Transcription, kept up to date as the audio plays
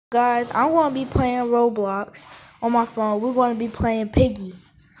Guys, I'm going to be playing Roblox on my phone. We're going to be playing Piggy.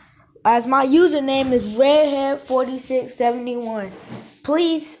 As my username is redhead4671.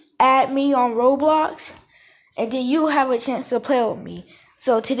 Please add me on Roblox, and then you'll have a chance to play with me.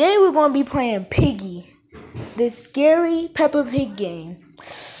 So today we're going to be playing Piggy, this scary Peppa Pig game.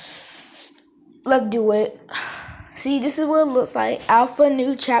 Let's do it. See, this is what it looks like. Alpha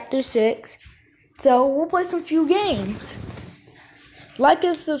New Chapter 6. So we'll play some few games. Like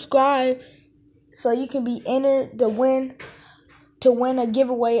and subscribe so you can be entered to win a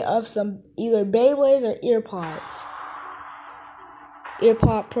giveaway of some either Beyblades or EarPods.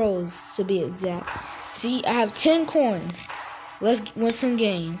 EarPod Pros to be exact. See, I have 10 coins. Let's win some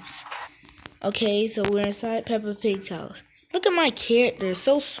games. Okay, so we're inside Peppa Pig's house. Look at my character,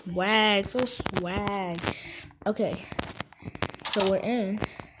 so swag. Okay, so we're in.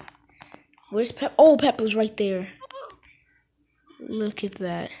 Where's Peppa? Oh, Peppa's right there. Look at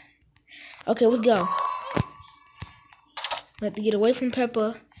that. Okay, let's go. We have to get away from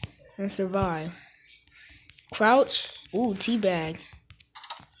Peppa and survive. Crouch. Ooh, teabag.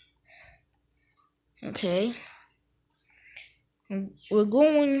 Okay. We're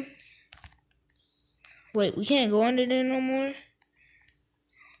going. Wait, we can't go under there no more?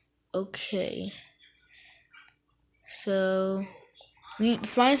 Okay. So, we need to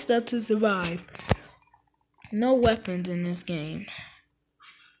find stuff to survive. No weapons in this game.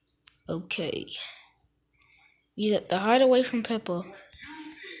 Okay. You have to hide away from Peppa.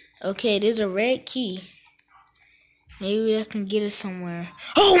 Okay, there's a red key. Maybe that can get us somewhere.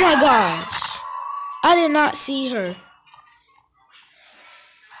 Oh my gosh! I did not see her.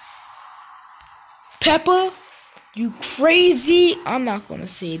 Peppa, you crazy? I'm not gonna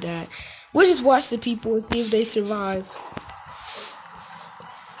say that. We'll just watch the people and see if they survive.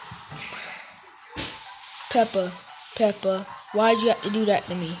 Peppa, why'd you have to do that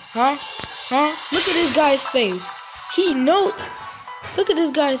to me? Huh? Look at this guy's face. Look at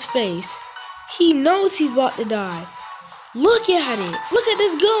this guy's face. He knows he's about to die. Look at it. Look at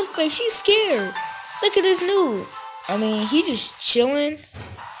this girl's face. She's scared. Look at this noob. I mean, he's just chilling.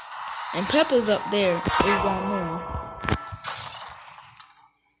 And Peppa's up there. He's down there.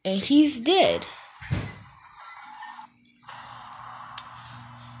 And he's dead.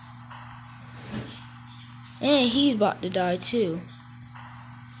 And he's about to die too.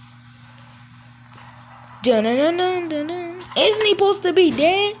 Dun-dun-dun-dun-dun. Isn't he supposed to be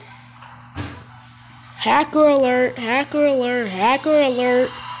dead? Hacker alert, hacker alert, hacker alert.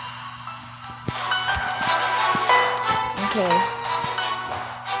 Okay.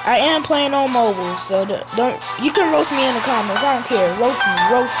 I am playing on mobile, so don't you can roast me in the comments. I don't care. Roast me.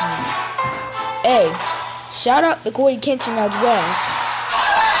 Hey, shout out to Corey Kenshin as well.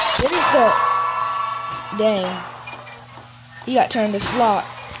 What is the dang? He got turned to slot.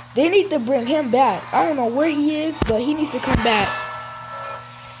 They need to bring him back. I don't know where he is, but he needs to come back.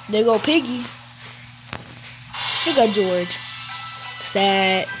 There go Piggy. Here go George.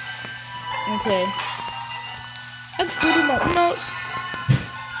 Sad. Okay. I can still do my notes.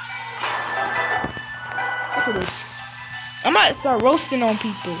 Look at this. I might start roasting on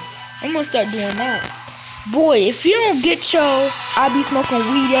people. I'm gonna start doing that. Boy, if you don't get I be smoking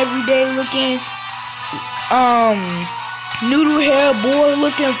weed every day looking noodle hair boy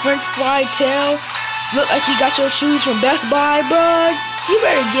looking French fry tail. Look like you got your shoes from Best Buy, bro. You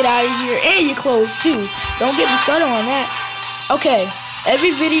better get out of here. And your clothes too. Don't get me started on that. Okay.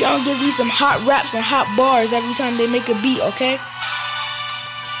 Every video I'm gonna give you some hot raps and hot bars every time they make a beat, okay?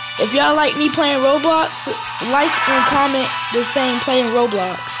 If y'all like me playing Roblox, like and comment the same playing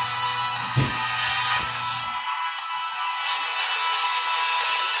Roblox.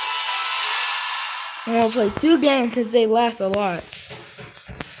 I'm gonna play 2 games since they last a lot.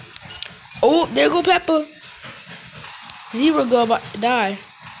 Oh, there go Peppa. Zero girl about to die.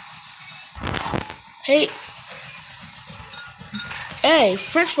 Hey,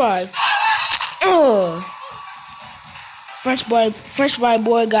 French fry. Ugh. French fry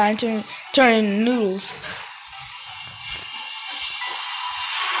boy got turned into noodles.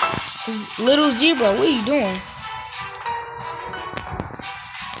 Little zebra, what are you doing?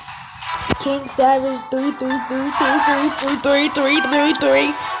 King Savage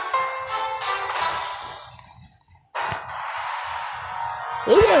 33333333333.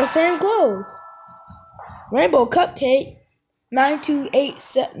 They wear the same clothes. Rainbow Cupcake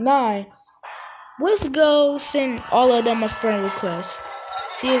 9289. Let's go send all of them a friend request.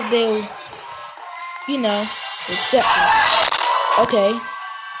 See if they'll, accept it. Okay.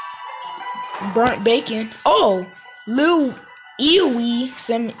 Burnt bacon. Oh, Lil Eowee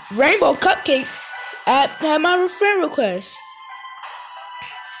sent Rainbow Cupcake at my friend request.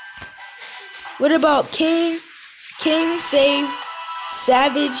 What about King Save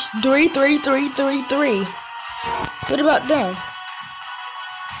Savage 33333? What about them?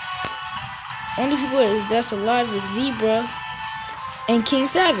 Only people that's alive is Zebra and King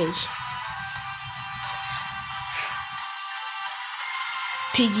Savage.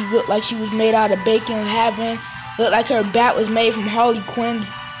 Piggy looked like she was made out of bacon having. Looked like her bat was made from Harley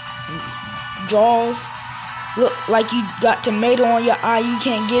Quinn's jaws. Looked like you got tomato on your eye, you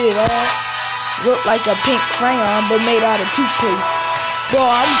can't get it off. Looked like a pink crayon but made out of toothpaste. Bro,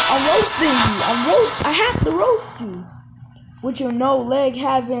 I'm roasting you. I have to roast you. With your no leg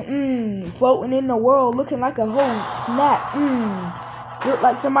having, floating in the world looking like a whole snap. Look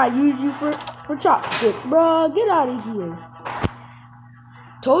like somebody used you for chopsticks. Bro, get out of here.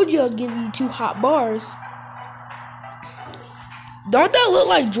 Told you I'll give you 2 hot bars. Don't that look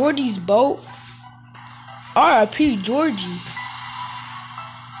like Georgie's boat? R.I.P. Georgie.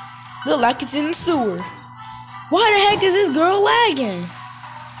 Look like it's in the sewer. Why the heck is this girl lagging?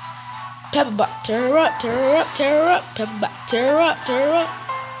 Pepperbot, tear her up, tear her up, tear her up. Pepperbot, tear her up, tear her up.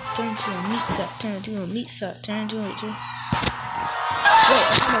 Turn to a meat sack, turn to a meat sack, turn to a... Wait,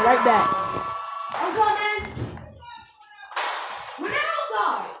 I'm coming right back. I'm coming. We're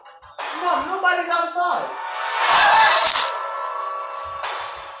outside. Mom, nobody's outside.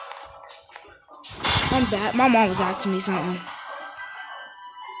 I'm back. My mom was asking me something.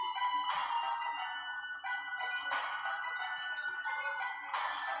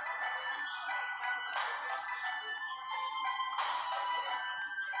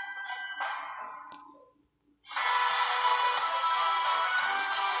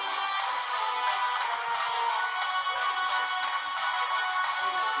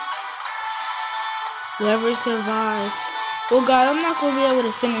 Whoever survives. Well, God, I'm not going to be able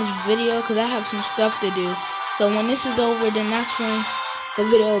to finish the video because I have some stuff to do. So when this is over, then that's when the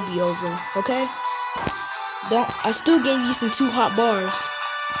video will be over. Okay? I still gave you some 2 hot bars.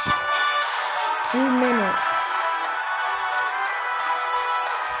 2 minutes.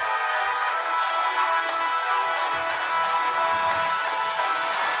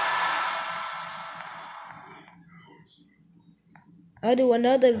 I'll do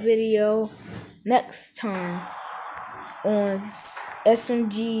another video next time on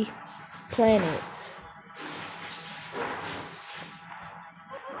SMG planets.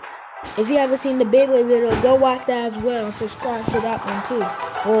 If you haven't seen the Beyblade video, go watch that as well and subscribe to that one too.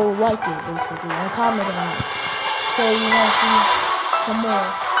 Or like it basically and comment on it. So you want to see some more.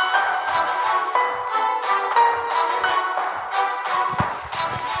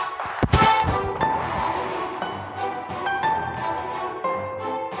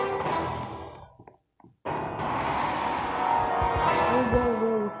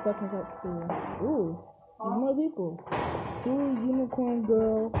 Stuck inside the sewer. Ooh, there's more people. 2 unicorn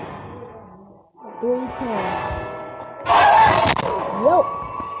girl, 3 10. Yelp.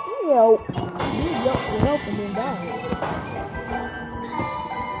 You yelp and then die.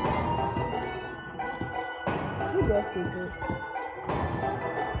 You got stupid.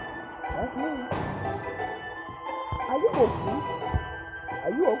 That's me. Are you okay?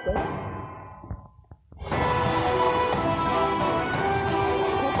 Are you okay?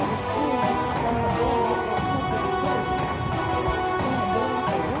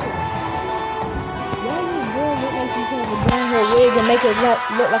 Burn her wig and make it look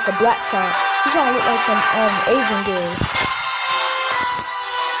like a black top. She's trying to look like some Asian girl.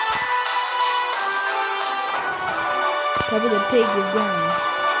 Pepper the Pig is gone.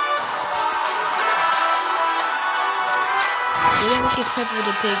 We're gonna get Pepper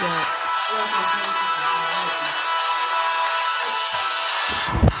the Pig out.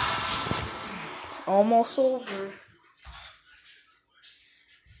 Almost over.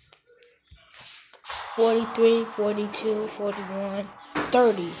 43, 42, 41,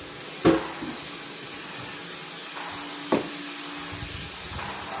 30.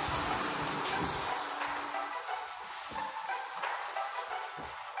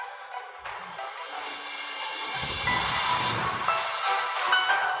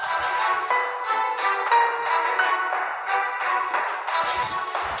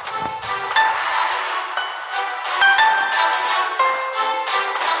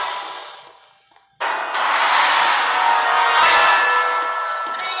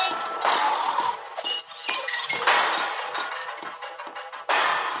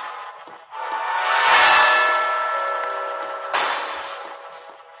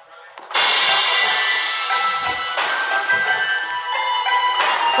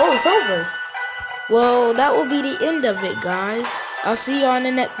 Oh, it's over. Well, that will be the end of it, guys. I'll see you on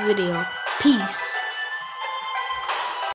the next video. Peace.